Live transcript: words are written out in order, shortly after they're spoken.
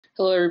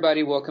Hello,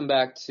 everybody. Welcome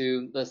back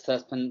to the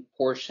assessment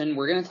portion.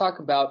 We're going to talk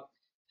about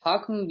how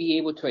can we be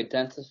able to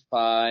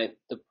identify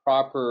the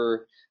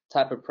proper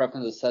type of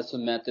preference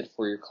assessment method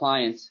for your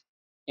clients.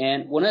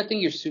 And one of the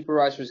things your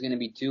supervisor is going to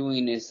be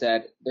doing is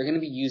that they're going to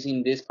be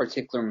using this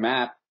particular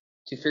map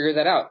to figure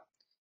that out.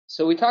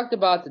 So we talked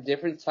about the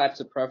different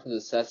types of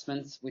preference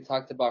assessments. We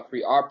talked about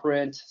free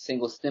operant,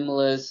 single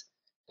stimulus,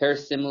 pair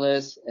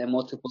stimulus, and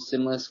multiple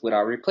stimulus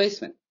without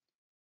replacement.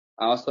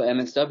 Also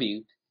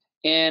MSW.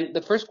 And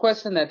the first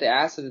question that they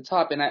asked at the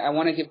top, and I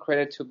want to give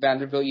credit to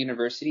Vanderbilt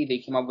University, they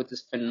came up with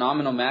this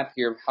phenomenal map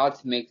here of how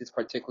to make this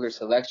particular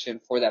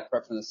selection for that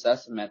preference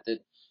assessment method.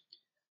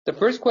 The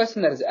first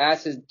question that is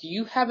asked is, do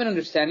you have an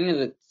understanding of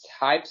the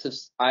types of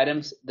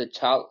items the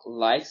child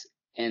likes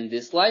and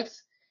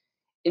dislikes?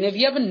 And if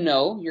you have a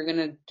no, you're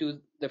going to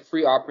do the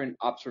free operant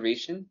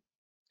observation.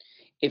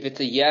 If it's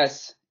a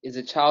yes, is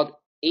the child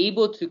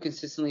able to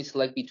consistently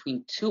select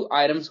between two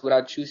items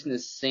without choosing the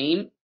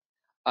same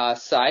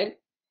side?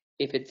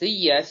 If it's a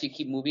yes, you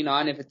keep moving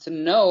on. If it's a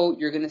no,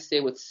 you're going to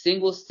stay with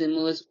single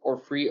stimulus or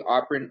free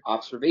operant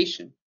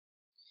observation.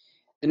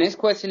 The next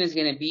question is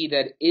going to be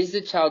that is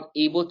the child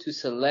able to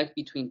select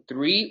between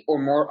three or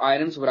more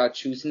items without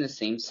choosing the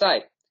same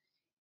side?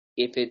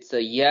 If it's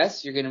a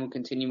yes, you're going to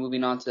continue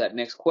moving on to that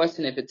next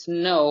question. If it's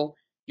no,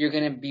 you're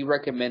going to be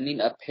recommending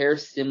a pair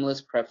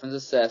stimulus preference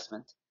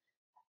assessment.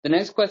 The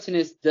next question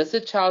is, does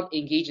the child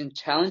engage in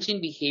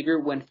challenging behavior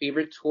when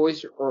favorite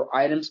toys or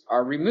items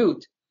are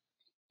removed?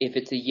 If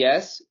it's a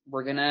yes,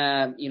 we're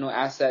gonna,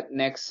 ask that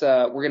next.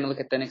 We're gonna look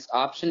at the next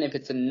option. If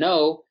it's a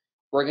no,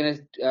 we're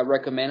gonna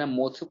recommend a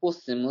multiple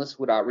stimulus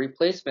without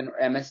replacement or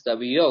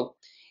MSWO.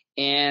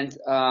 And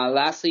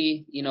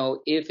lastly,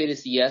 if it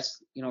is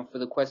yes, for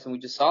the question we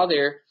just saw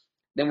there,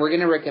 then we're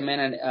gonna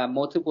recommend a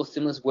multiple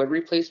stimulus with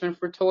replacement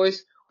for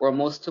toys or a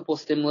multiple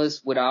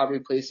stimulus without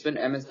replacement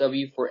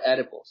MSW for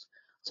edibles.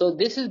 So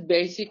this is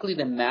basically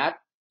the map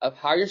of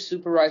how your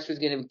supervisor is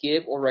gonna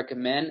give or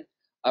recommend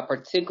a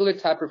particular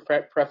type of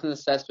preference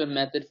assessment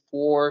method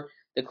for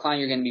the client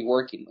you're going to be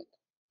working with.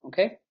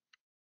 Okay?